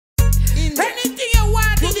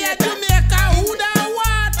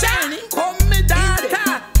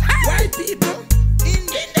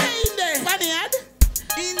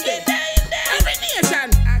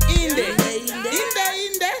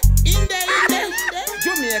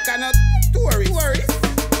Jamaica, not tourist.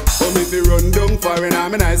 Come if you run down foreign,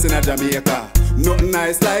 I'm nice in a Jamaica. Nothing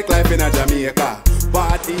nice like life in a Jamaica.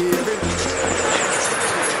 Party every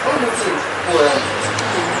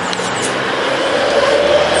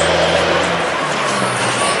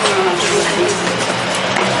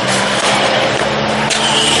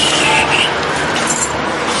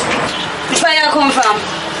Where you come from?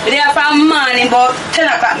 Me there from morning, but 10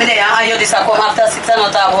 o'clock me there, and you just come after 6 and not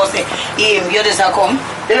about say, you just come.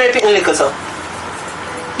 You know you pick liquor, so?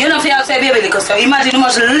 You know if you have to say baby liquor, so imagine you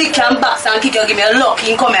must lick and box and kick you, give me a luck,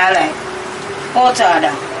 you come here alive. What are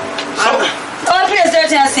that? All place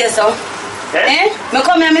dirty and say so. Eh? Me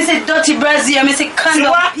come here, me say dirty Brazil, me say can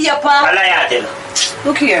of paper. I lie tell.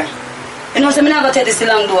 Look here. You know, so me never tell this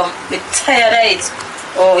long door. Me tired of it.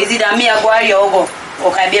 Oh, is it that me a go or you go?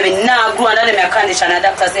 Okay, baby, now grow under my condition and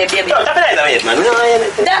doctor say baby. No, man.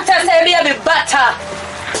 Doctor say baby butter.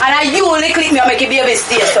 And you lick me and make a baby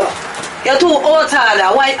stay so. You're too old, Tyler.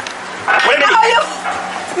 Why? What are you?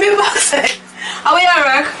 Me boss. How are you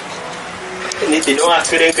work? You don't ask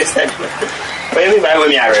for them question. What do you mean by when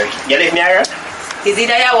me work? You leave me work? Is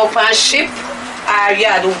either you work on ship or you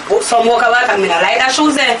do some work about and I like that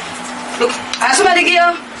shoes there. Look, and somebody give you.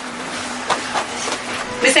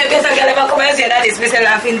 Me say better girl ever come and say that is me say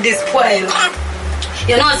laughing this spoil.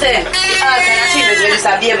 You know say, children when it's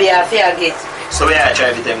a baby I fear get. So where I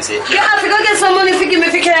try to tell me say? You have to go get some money for give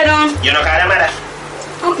me for carry down. You know call her mother?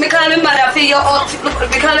 Me call him mother for your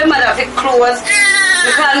me call him mother for clothes.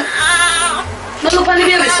 Me call no look on the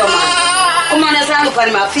baby so man. Come on, let's look on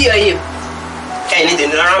him, I fear him.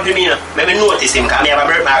 Anything around for me, no? Maybe notice him, because I have a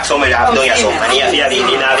birthmark somewhere that I've done you something. And he have a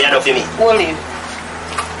baby, now he have enough for me. Hold him.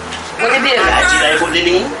 What the baby? I put the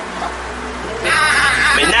link.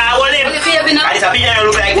 Me nah hold him. What the baby now? And it's a baby that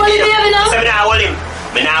look like what the baby now? So me nah hold him.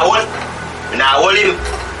 Me nah hold him.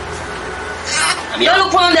 Don't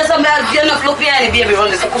look on there, somebody you're not look behind the baby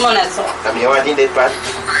on this. Come on, that's so. I mean, what in that part?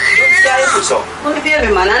 Yeah, you put so. Hold the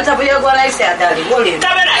baby, man. And top of your go like say, daddy, hold him.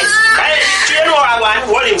 That be nice. You know I want,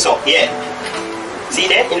 hold him so. Yeah.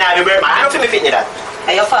 See that? In our birth, man. I don't feel me fitting that.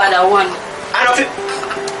 And your father won. I don't feel.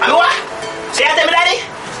 I mean, what? Say, I tell me, daddy.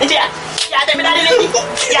 Yeah, tell me, daddy.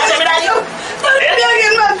 Yeah, tell me, daddy.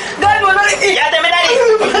 Again, man. God will not eat. Yeah, tell me, daddy.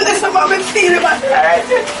 That's what I'm feeling, man. Alright.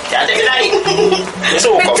 Yeah, tell me, daddy.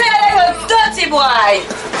 So, me tell you, dirty boy.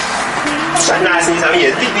 So, nice things are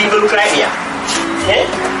here. Big people look like me. Eh?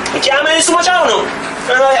 You can't manage so much, I don't know.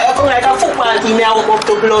 I come like a football team, I walk up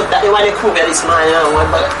to blood that they want to prove that this man,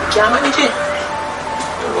 but you can't manage it.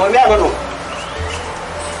 What are we going to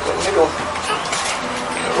do?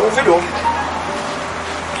 What we do?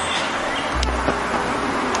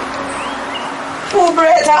 Oh,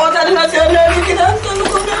 Brett, I want to not say, I'm not looking at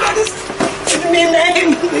this. Me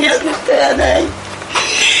name.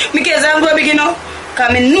 Because I'm going to begin up.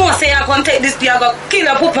 Because I know say I can take this to you, I go kill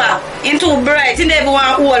a papa. You're too bright, you never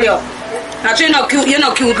want to hold you. Not you're not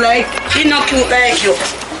cute like you.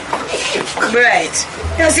 Bright.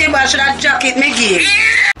 You see, but should that jacket me give?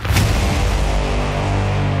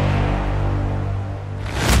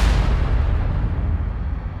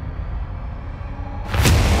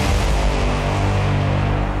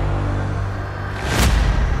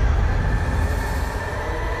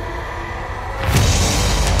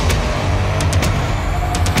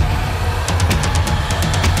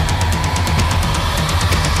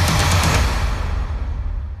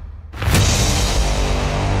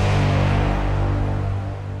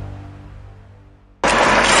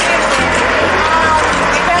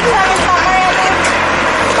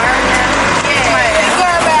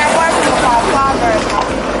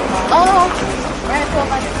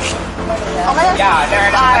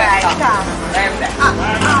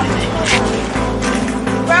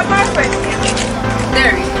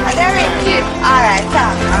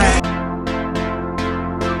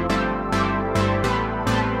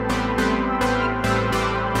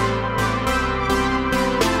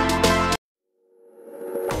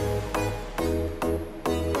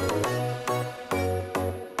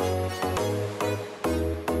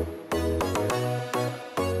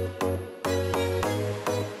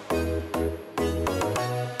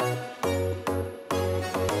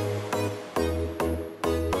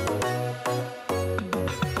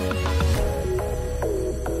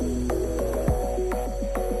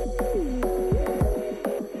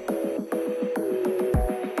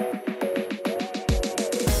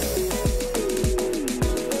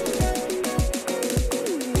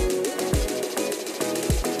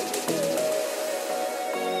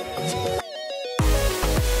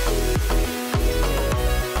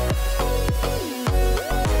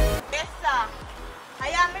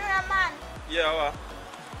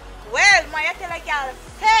 man. You tell a girl,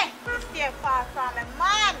 say, stay far from me,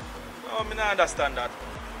 man. No, I don't understand that.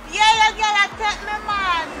 Yeah, your girl take me,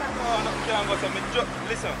 man. No, no, can't go to me.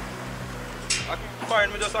 Listen.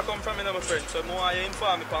 Foreign, me just come from me, my friend. So I want you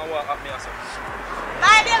inform me on what happened or something.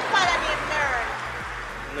 My baby father named Nerd.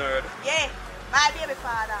 Nerd? Yeah, my baby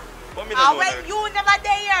father. But me And don't know when Nerd. you never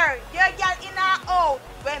there, your girl in and out.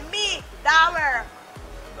 When me, that were.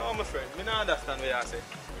 No, my friend, me don't understand what you say.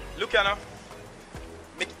 Look here now.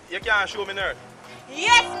 You can't show me Nerd.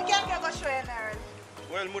 Yes, we can go show you Nerd.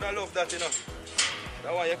 Well, I love that, you know.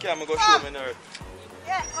 That's why you can't go show me Nerd.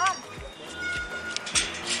 Yeah, come.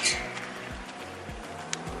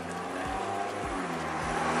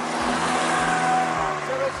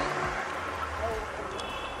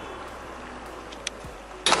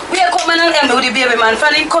 We are coming and help me with the baby man.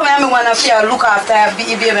 From him come here, me want to look after the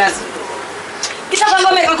baby man. It's not going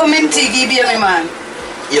to make me come in to the baby man.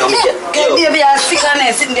 Yo, me The baby is sick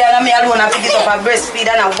and sitting there and me alone and pick it up and breastfeed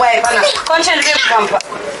and a wipe and a conscience baby pamper.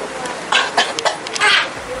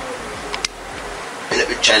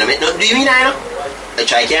 trying to make nothing do me now, you know? I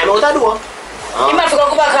try to get him out the door. You might have to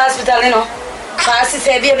go back to the hospital, you know. Because she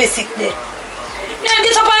said baby sick there. You don't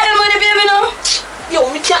get up and help with the baby now. Yo,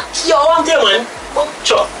 me can't. Yo, I'm there, man. Oh,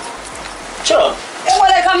 sure. Sure. You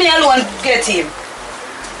want to come here alone get him.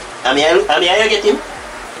 I'm here you get him.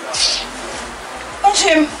 Watch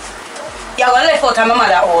him. You are going to left out of my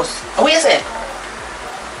mother's house. What you say?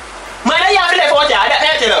 Man, you have to left out here. That's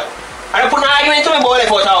what I tell you. I don't put an argument to me about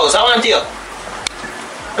left out house. I want you.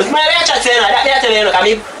 But my chat saying that, that's what I tell you. Look, I'm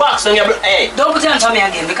box on your... Hey. Don't put your hand on me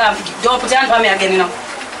again. Don't put your hand on me again, you know.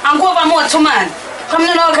 And go over more to man. Come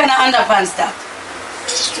to know what kind of underpants that.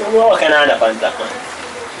 What kind of underpants that, man?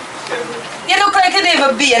 You look like you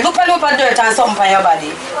never be. Look at dirt and something on your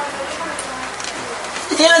body.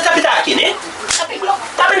 You don't stop it talking, eh? Stop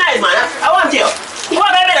it nice, man. I want you. Go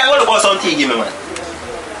on, baby, I'm going to go something, give me, man.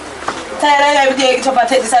 Tired of every day, get up and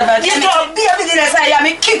take this advantage. Yes, no. Be a bit in the side,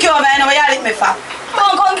 me kick you over, and you lick me fat.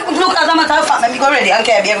 Don't come look as a matter of fact, let me go ready and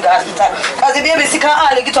carry baby to the hospital. Because the baby sick and all,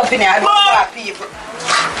 they get up in here, I don't know people.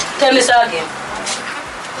 Tell me so again.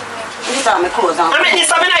 Put on my clothes on. I mean, this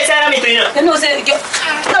something nice, I mean, you know. You know, say,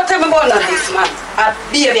 don't tell me about none of this, man. A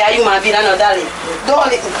baby, a human being, and a darling. Don't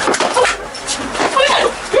let me. What you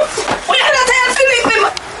do? What you do? Tell me,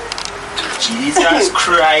 man. Jesus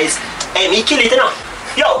Christ. Hey, me kill it, you know.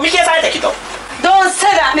 Yo, me can't take it up. Don't say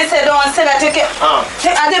that, me say don't say that. Take it.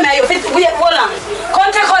 Take them here, wait, hold on. Come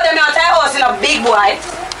take out them out of your house in a big boy.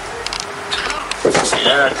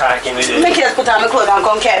 You're not talking with it. Make just put on my clothes and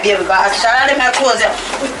come carry baby because I them my clothes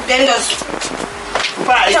then just...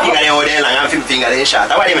 Why this finger there over there long and 15 finger there short?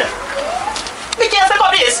 What do you mean? Me can't take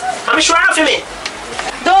up this. I'm sure enough for me.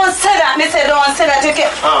 Don't say that, me say don't say that. Take it.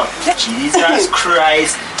 Jesus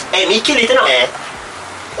Christ. Hey, me kill it, you know.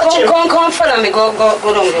 Come follow me, go down.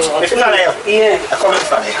 If you follow you? Yeah. I come and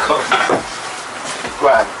follow you, come. Go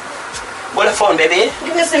on. Hold the phone, baby.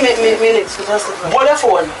 Give me some minutes to just... Hold the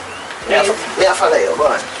phone. We are follow you, go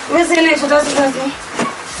on. Give me some minutes to just...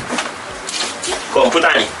 Come, put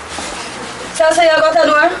on it. So say you got a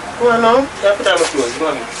door? Go on now. You put on my clothes, go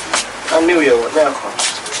on. I'm new here, what? Now come.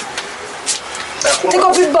 Take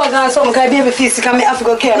up his bag and something, because baby fist, because I have to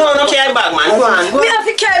go carry. No, no carry bag, man. Go on. Me have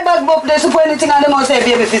to carry bag up there, so put anything on them and say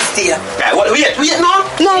baby fist here. Right, what, wait, no?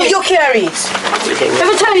 No, you carry it.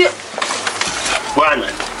 Every time you... Go on,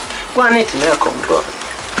 man. Go on, it. Now come, go on.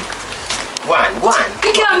 Go on. You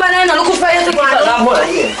can't banana, look for you to Go on,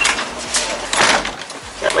 here.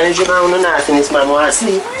 That man is your man, no nastiness, man. Want to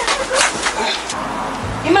sleep?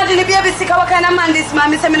 Imagine the baby sick, what kind of man this man?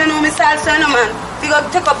 Me say me don't know me salsa, no man. We go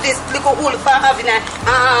take up this little hole for having a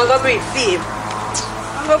go breathe for him.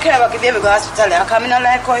 I don't care about the baby go hospital. I come in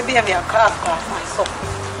like how the baby a cough myself.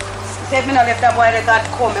 Say if me not left that boy there to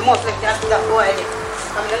come, I must left that boy there.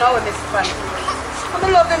 I don't know what this is. I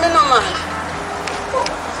love him, no man.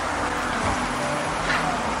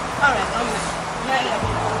 Alright,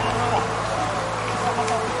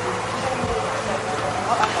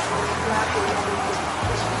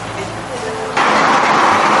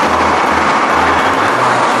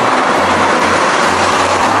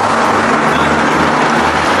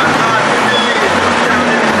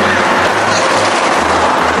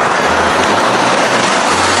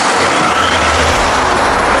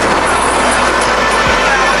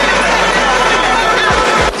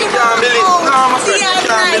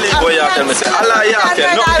 Tell me, say, Allah, yeah,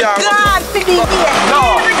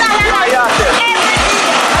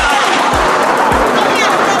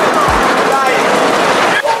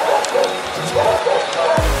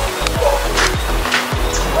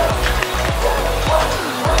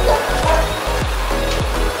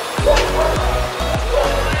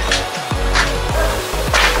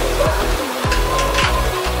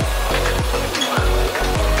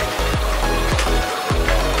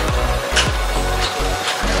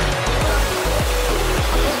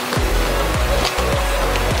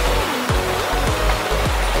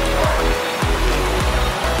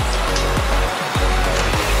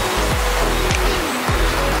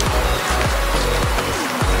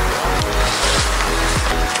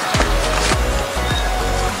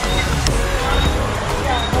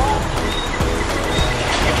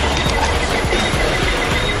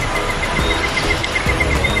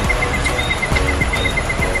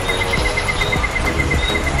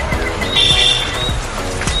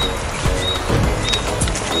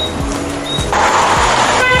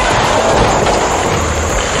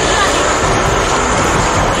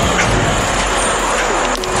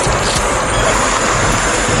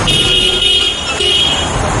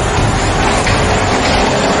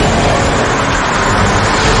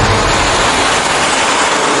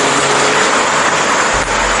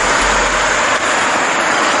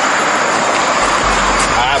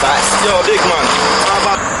 Big man.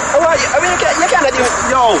 How are you? I mean, you can't do it.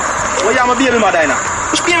 Yo, where you my baby mother now?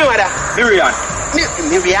 Which baby mother? Miriam.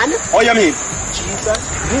 Miriam? What you mean? Jesus.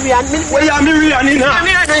 Miriam? Where you Miriam in now?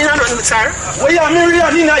 Miriam in now, sir. Where you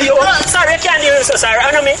Miriam in now, yo? Oh, sorry, I can't hear you, sir.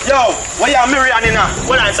 I know me. Yo, where you Miriam in now?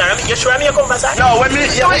 Hold on, sir. You sure me you come back, sir? Yo, where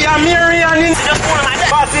you Miriam in? Just hold on, man.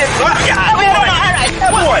 Pass it. Yeah, all right.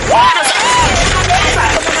 Boy. Man.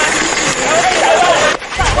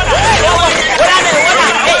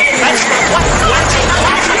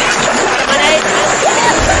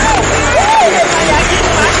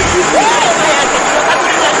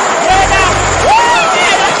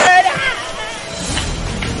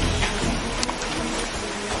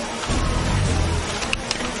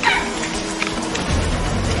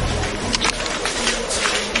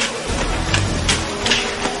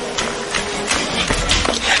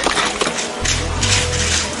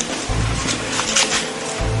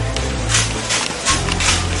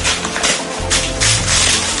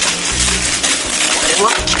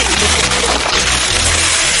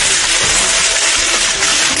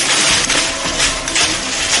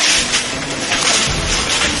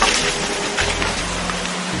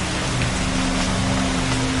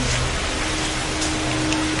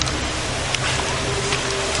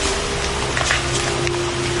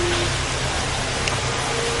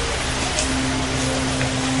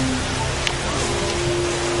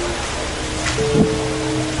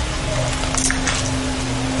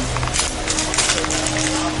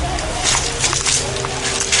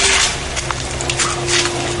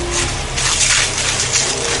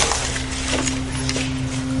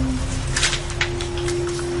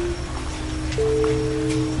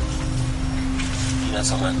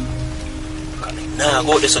 Nah,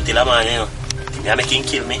 go this until a man, you know. They make him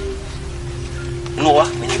kill me. No,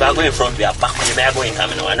 when you are going front, we are back when you are going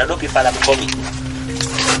coming. And I don't people are coming.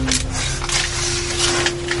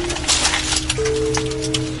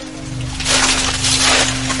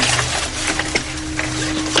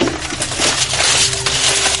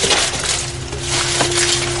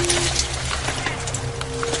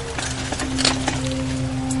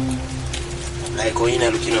 Like going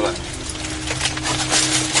and looking over.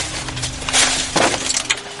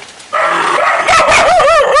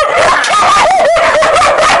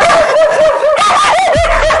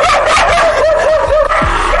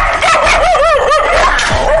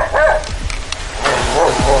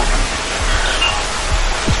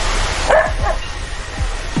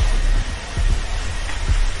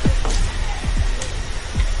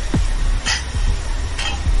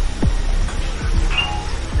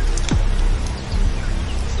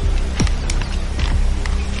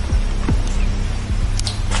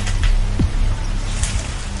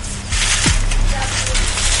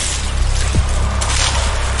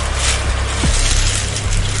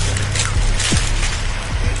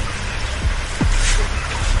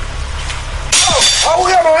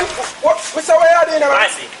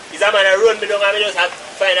 Me down and me just have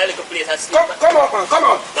find a little place and sleep. Come out, man, come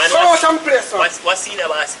out. Man, come out some place, man. What's in the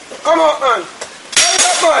boss? Come out, man. Hurry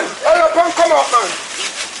up, man. Hurry up and come out, man.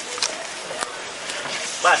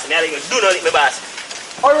 Boss, me I do not let me boss.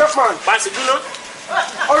 Hurry up, man. Boss, do not.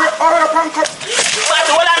 Hurry up and come. Boss,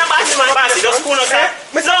 hold on, boss, man. Boss, just cool, sir.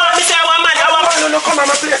 No, me say one man. No, come on,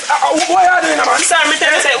 my place. What are you doing, man? Sir, me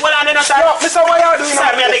tell you, say, hold on, sir. No, Mr. What are you doing,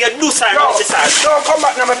 sir? Me I do, sir. Sir, don't come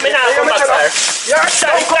back now, my place. Me not come back, sir. Yeah,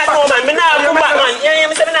 sir, you can't go, man. Me not come back, man.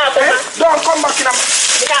 Yeah, me say me not come back. Don't come back in a...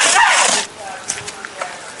 Me not.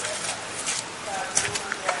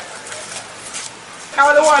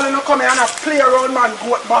 All the while you come here and I play around, man,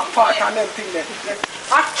 goat back part and them thing there.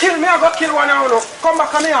 I kill me, I go kill one now. Come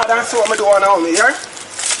back on the yard and see what I do now, me, yeah?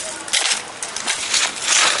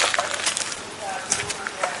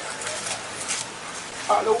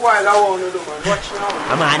 All the while I want to do, man. Watch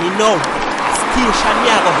now. Man, you know. Station me,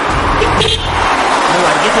 I go. No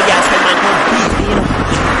one get a gas, man, come beat me, you know.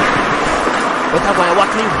 But I'm going to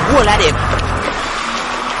walk me whole of them.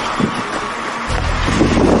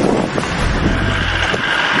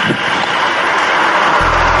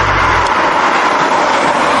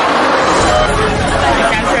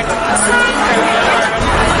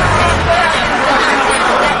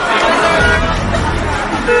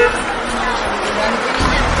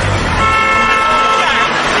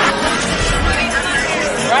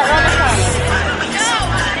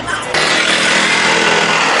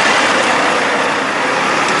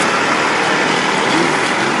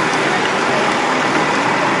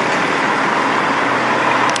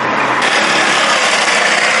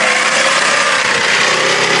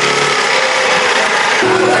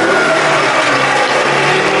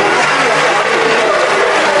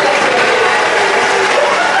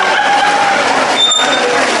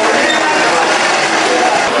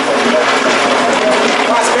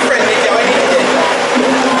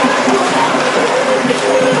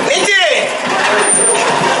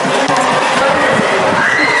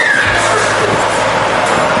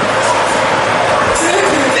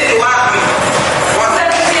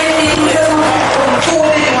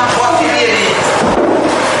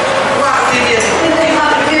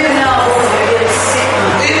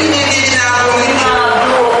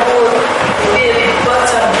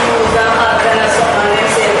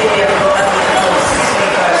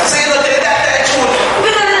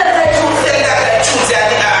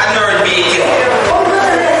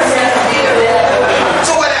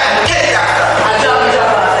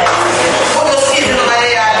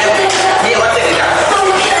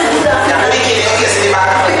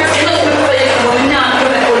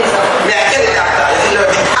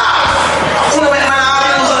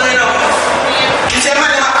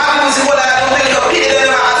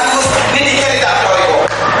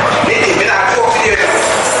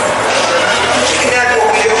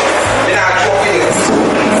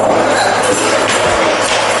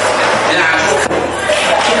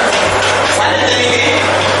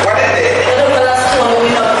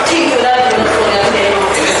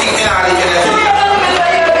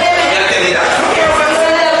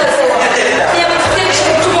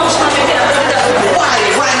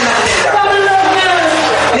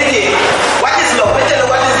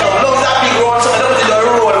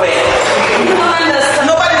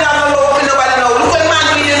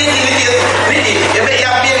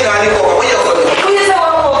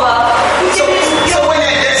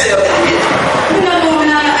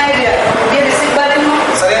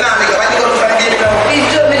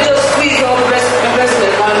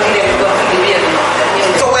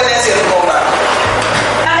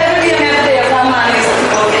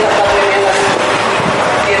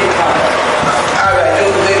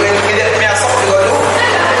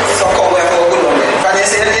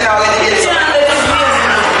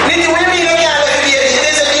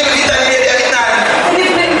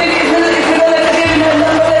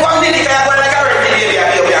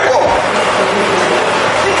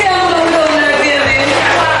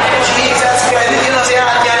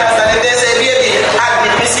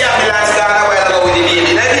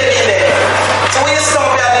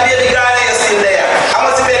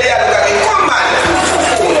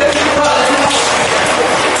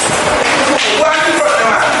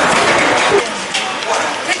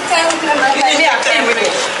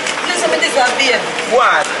 Please, babe.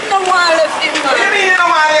 What? No one left him, What do you man. mean you don't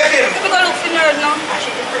want to let him? We go look for nerd now.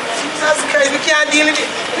 Jesus Christ, we can't deal with it.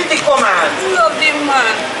 With the command. Love him,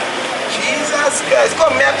 man. Jesus Christ,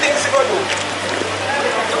 come, me have things to go do.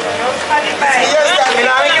 Bye. You just tell me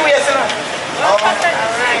now, you wait, you know.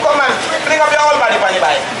 Come on, bring up your whole body for the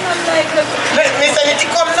bike. Let me send it to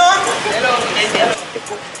come now.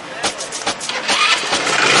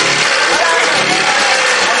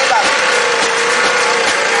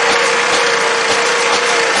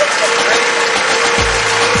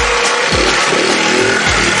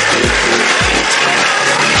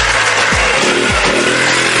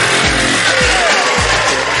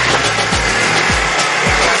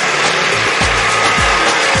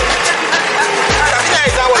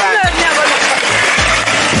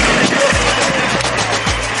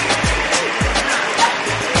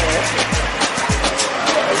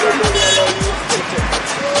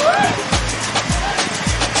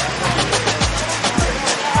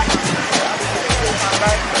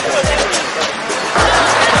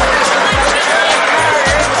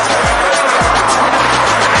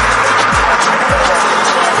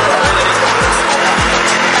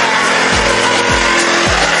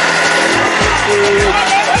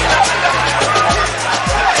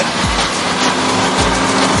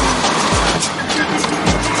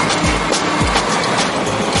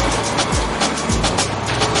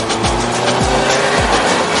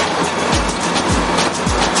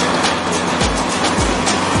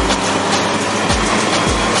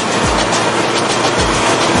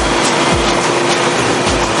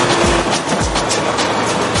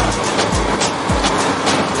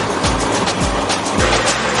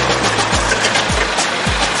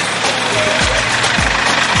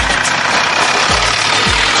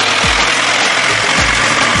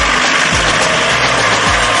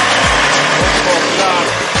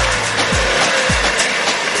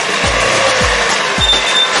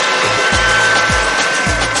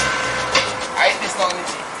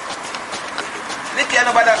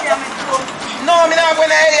 No, I'm not going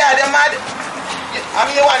to hear them mad. I'm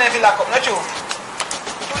the one if you lock up, not you.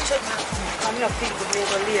 I'm not feel good, me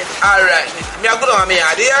go late. Alright, me a good on me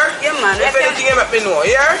here, dear. Yeah, man. If anything you make me know,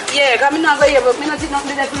 yeah? Yeah, because I'm not going here, but I'm not think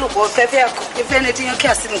nothing that look out. If anything you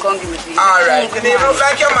can see, come give me to you. Alright, you look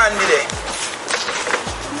like your man today.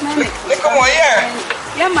 Look, come on here.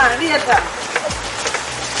 Yeah, man, later.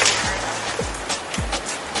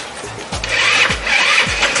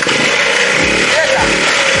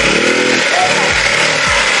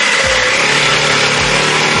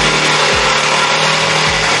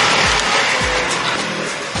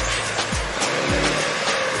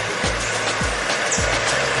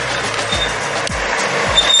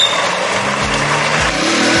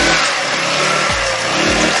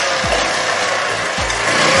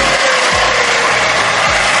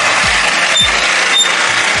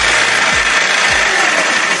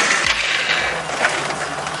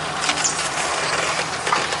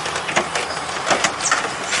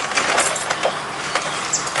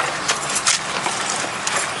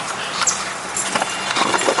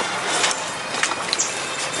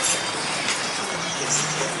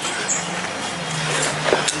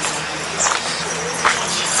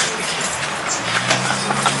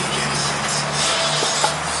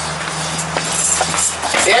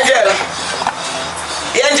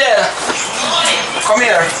 Angel, come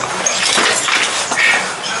here.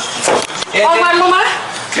 Angel. Oh, my mama?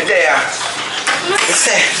 Me there. You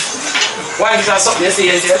say, why is that something you see,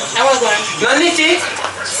 Angel? I was going. No, Nitty.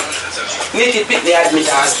 Nitty pick the admit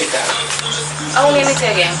to hospital. I will Nitty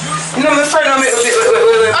again. You know, my friend, wait.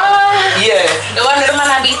 Yeah. The one that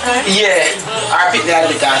man beat her? Yeah. I pick the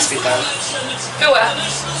admit to hospital. Do what?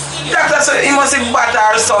 Doctor said he must have battered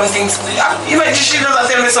her or something. Imagine she doesn't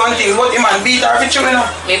tell me something, but the man beat her for you, you know.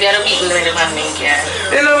 Maybe I don't beat him when the man make care.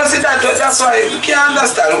 You know, see that's why you can't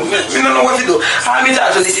understand. We don't know what to do. I mean,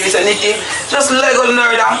 talk to Nitty, we say, Nitty, just let go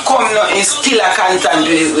nerd and come now and still a content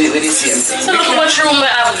with the same thing. So look how much room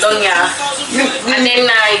I have done here. And then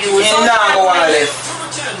now you He now go on left.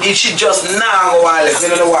 If she just now go on left,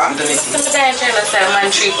 you don't know what happened to Nitty. Sometimes I'm trying to say man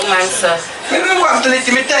treat woman, sir. You don't know what happened to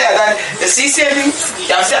Nitty, me tired. And you see, saving,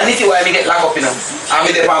 you have seen Nitty why me get locked up, you know. And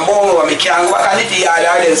me there on bone over, me can't go back and Nitty yard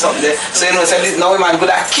or then something there. So you know, say, now man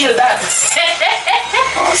could have killed that.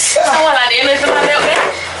 Oh, sir. So what are they doing to my milk then?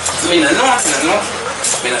 Me no know.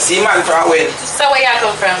 Me no see man for a wedding. So where you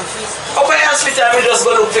come from? Up at the hospital, me just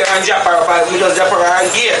go look for her and drop her up. Me just drop her and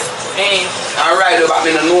gate. Hey. And ride over,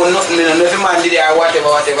 me no know nothing. Me no know if the man did it or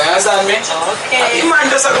whatever. You understand me? Okay. The man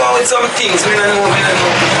just go on with some things. Me no know.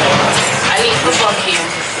 I need to fuck him.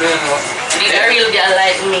 Me no know. Need a real girl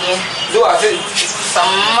like me. Do I feel? Some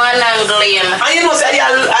man and gleam. And you know, say,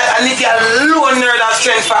 And if you alone nerd of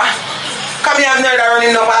strength for. Come here, nerd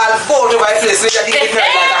running up all four to my place. We are getting nerd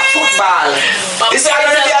like a football. It's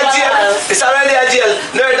already a jail. It's already a jail.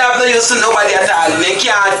 Nerd have no use to nobody at all. They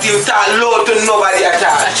can't even talk low to nobody at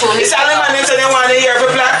all. It's all the man they say they want to hear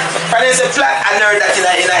for black. And they say black and nerd that in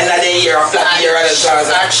the ear of black ear and the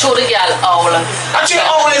stars. And show the girl owl. Actually,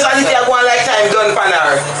 owl is as if you are going like time done for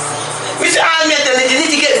her. We say, all me tell you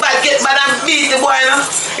need to get bad and beat the boy, you know?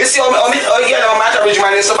 You see how girl am a matter bridge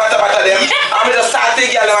man, so batter them. And me just start to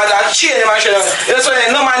girl and chain them and show them. You know, so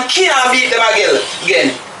no man can't beat them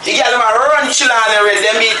again. The girl them a run chill and red,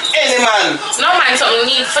 they beat any man. No man something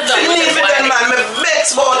need for them. Need for them man, me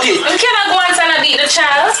vex about it. And can I go and try to beat the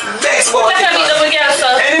child? Vex about it. Can I beat the girl,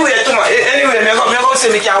 sir? Anyway, me go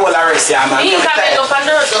say me can't hold a rest here, man. You can make up on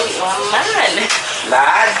the road, man.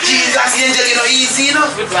 Lord Jesus, Angel, you know easy, you know?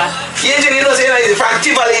 Good man. Angel, you know, say, you know, from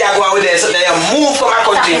Tivoli, you go with them, so they move from our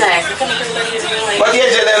country. But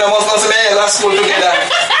Angel, they must go to school together.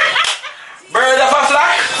 Bird of a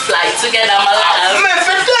flock? Fly together, my love. Me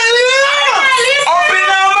for tell you! Up in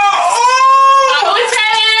our mouth! I will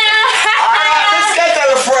tell you! Alright, let's get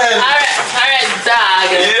a friend. Alright,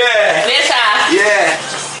 dog. Yeah. Later. Yeah.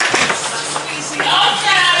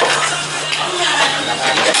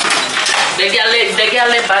 The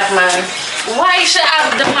girl bad man. Why should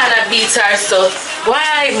have the man that beats her so?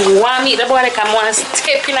 Why want meet the boy that come want to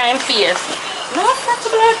step in her face? No, that's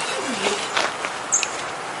blood.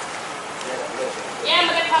 Yeah, I'm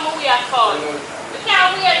gonna come away at phone. You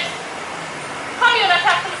can't wait. Come here, let's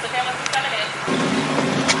talk to Mr. Kevin.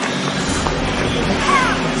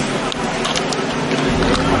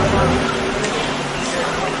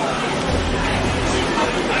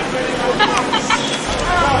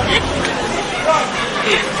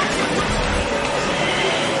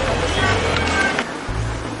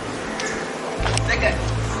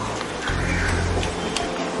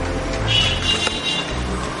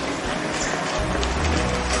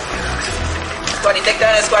 Squaddy, take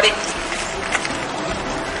that, Squaddy.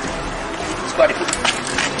 Squaddy.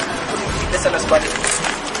 Listen, Squaddy.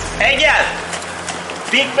 Hey, girl.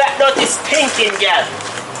 Big black dot is stinking, girl.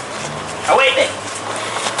 Wait there.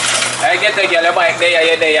 Hey, get the girl, your bike there,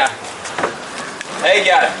 you're there. Hey,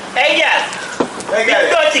 girl. Hey, girl. Hey, Big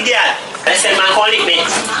dirty girl. I said, man, call it me.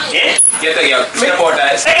 Yeah? Get the girl. Step out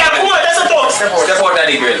that. Hey, girl, come on, that's a talk. Step out that,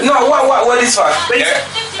 girl. No, what is for?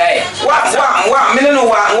 Hey, what? Me don't know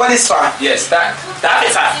what is for. Yes, that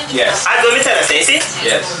is her. Yes. I go me tell her, say, see?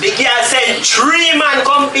 Yes. The girl said 3 man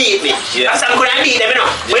come beat me. Yes. That's why I couldn't beat them, you know.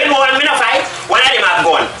 When one me not fight, one of them have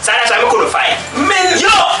gone. So that's why I couldn't fight.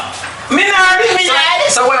 Yo! Me not beat me.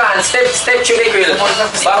 So wait man, step to the grill. Come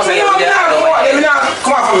on from me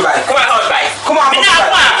bike. Come on, out bike. Come on, me not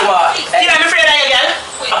come on. come on. You know me afraid of you, girl?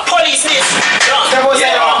 A police this. Step to the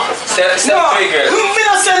grill. Me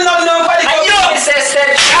not send nobody.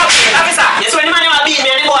 Officer, you see when the man you beat me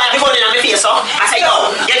and the boy have the gun in my face, so I say, yo,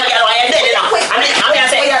 get a girl while you're dead, you know. And I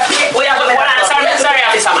say, we have to go on, sorry,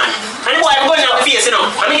 officer, man. And the boy have the gun in my face, you know.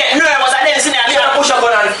 And I get nervous, and then see me, I push a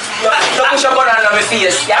gun on. Push your gun on my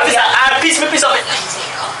face. Officer, I piss up.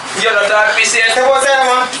 You're not that piece here. Step outside,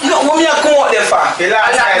 man. No, what me a come out there for? Me a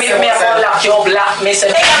lock you up, lock me.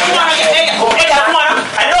 Hey, come on.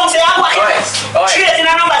 I don't say I'm what. Straight in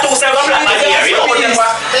a number 2, so I'm black man here. You know what?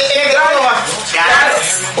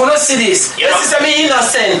 You don't see this. This is me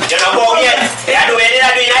innocent. You're not bow yet. You're doing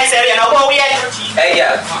nice area. You're not bow yet. Hey,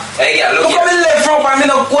 girl, look at me left front and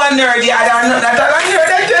me not go and nerd the other. Not a nerd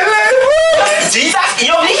that tell me. Jesus,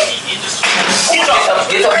 you know me? Get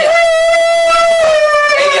up here.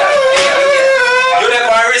 You have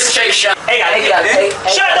my restriction. Hey,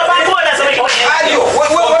 shut up and go there so we can. What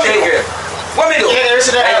me do? What me do? You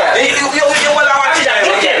want to watch it?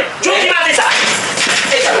 Joke him, officer.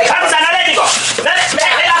 Officer, now let it go.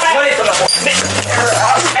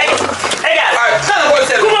 Hey, girl.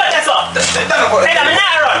 Come on, that's all. Hey, girl, I'm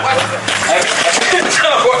not run.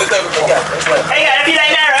 Hey, girl, if you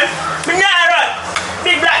like that run, I'm not run.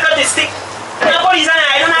 Big black dot stick. The police and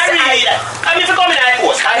I don't really that. I mean, if you come in and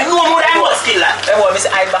post, I know more than what skill that. Hey boy, me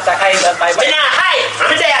say hide back. We not hide.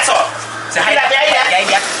 I'm tell you so. Hide back,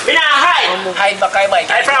 we not hide. Hide back,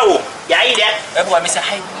 Hide from who? You hide there. Hey boy, me say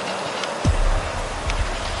hide.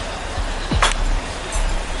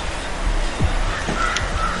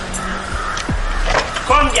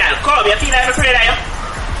 Come, girl, come. You feel like I'm afraid of you?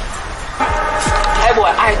 Hey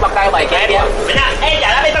boy, hide back, Hey,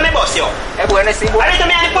 girl, I bet me boss you. Hey boy, let's see boy. I bet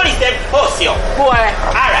me and the police them boss you. Boy.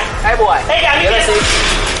 Alright. Hey boy. Hey, girl, let's see.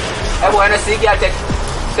 Hey boy, let's see girl take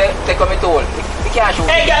on me toll. We can't shoot.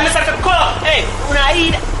 Hey, girl, Mr. Come. Hey, you not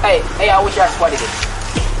eat. Hey, I wish you squad it.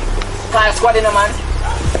 Can't squad in a man.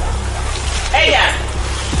 Hey, girl.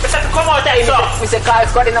 Mr. time, so. We say call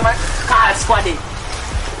squad in man. Call squaddy.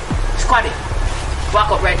 Squaddy.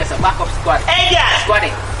 Back up right there, sir. Back up squad. Hey, girl.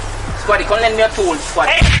 Squaddy. Squaddy, come lend me your tool,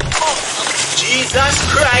 squaddy. Hey. Oh, Jesus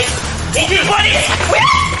Christ. It is funny. Wait.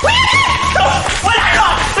 No. Hold on, no.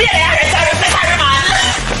 Wait there. Sorry, man.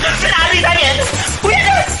 We're not doing it again. Wait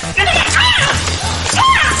there.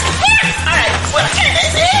 All right. Well, let's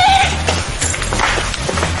see.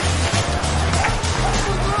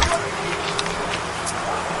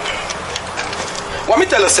 What me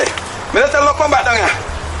tell you say? Me not tell you come back down here.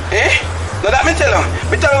 Eh? No that me tell you.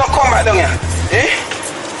 Me tell you come back down here. Eh?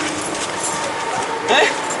 Eh?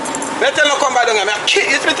 Me tell you come back down here. Me kick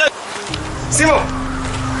it me tell you. Simo.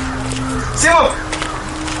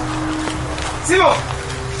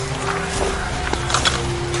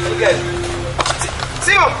 Again.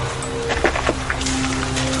 Simo.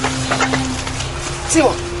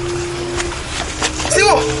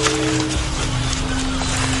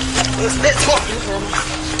 Let's go.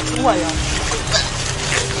 Why?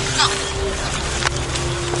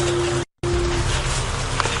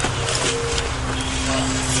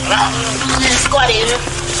 Squaddy.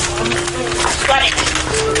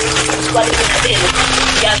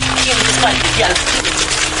 Yeah, give me the squaddy. Yeah.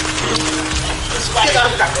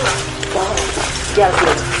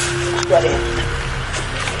 Squaddy.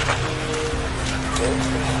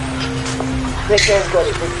 Let's go,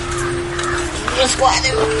 squaddy. The squad.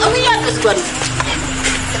 Oh, we got the squad. We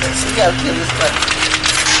gotta kill the squad.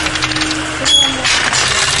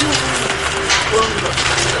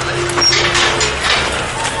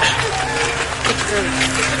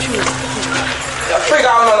 Figure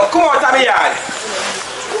out no. Come out of my yard.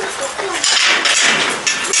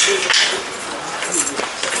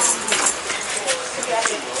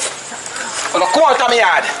 Come out of my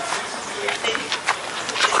yard.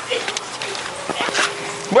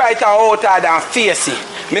 Brighter, outer than facey.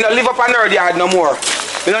 Me no live up on nerd yard no more.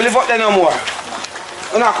 Me no live up there no more.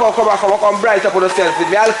 You know, come back, come bright up on yourself with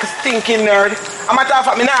me. I'll stinking nerd. I'm a matter of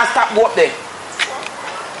fact, me now stop go up there.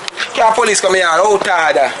 Can't police come here,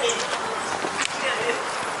 outer.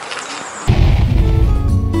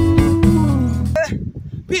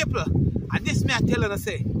 People, and this me I tell you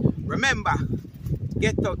say, remember,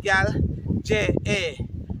 Ghetto Gal, J.A.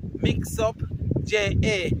 Mix up,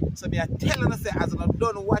 J.A. So me I telling you say, as you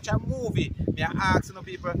don't watch a movie, me I asking you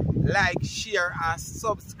people like, share and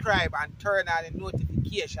subscribe and turn on the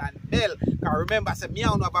notification bell. Because remember, say me I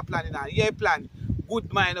don't have a plan in a year plan.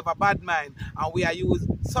 Good mind over bad mind. And we are use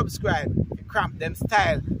subscribe to cramp them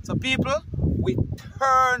style. So people, we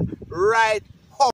turn right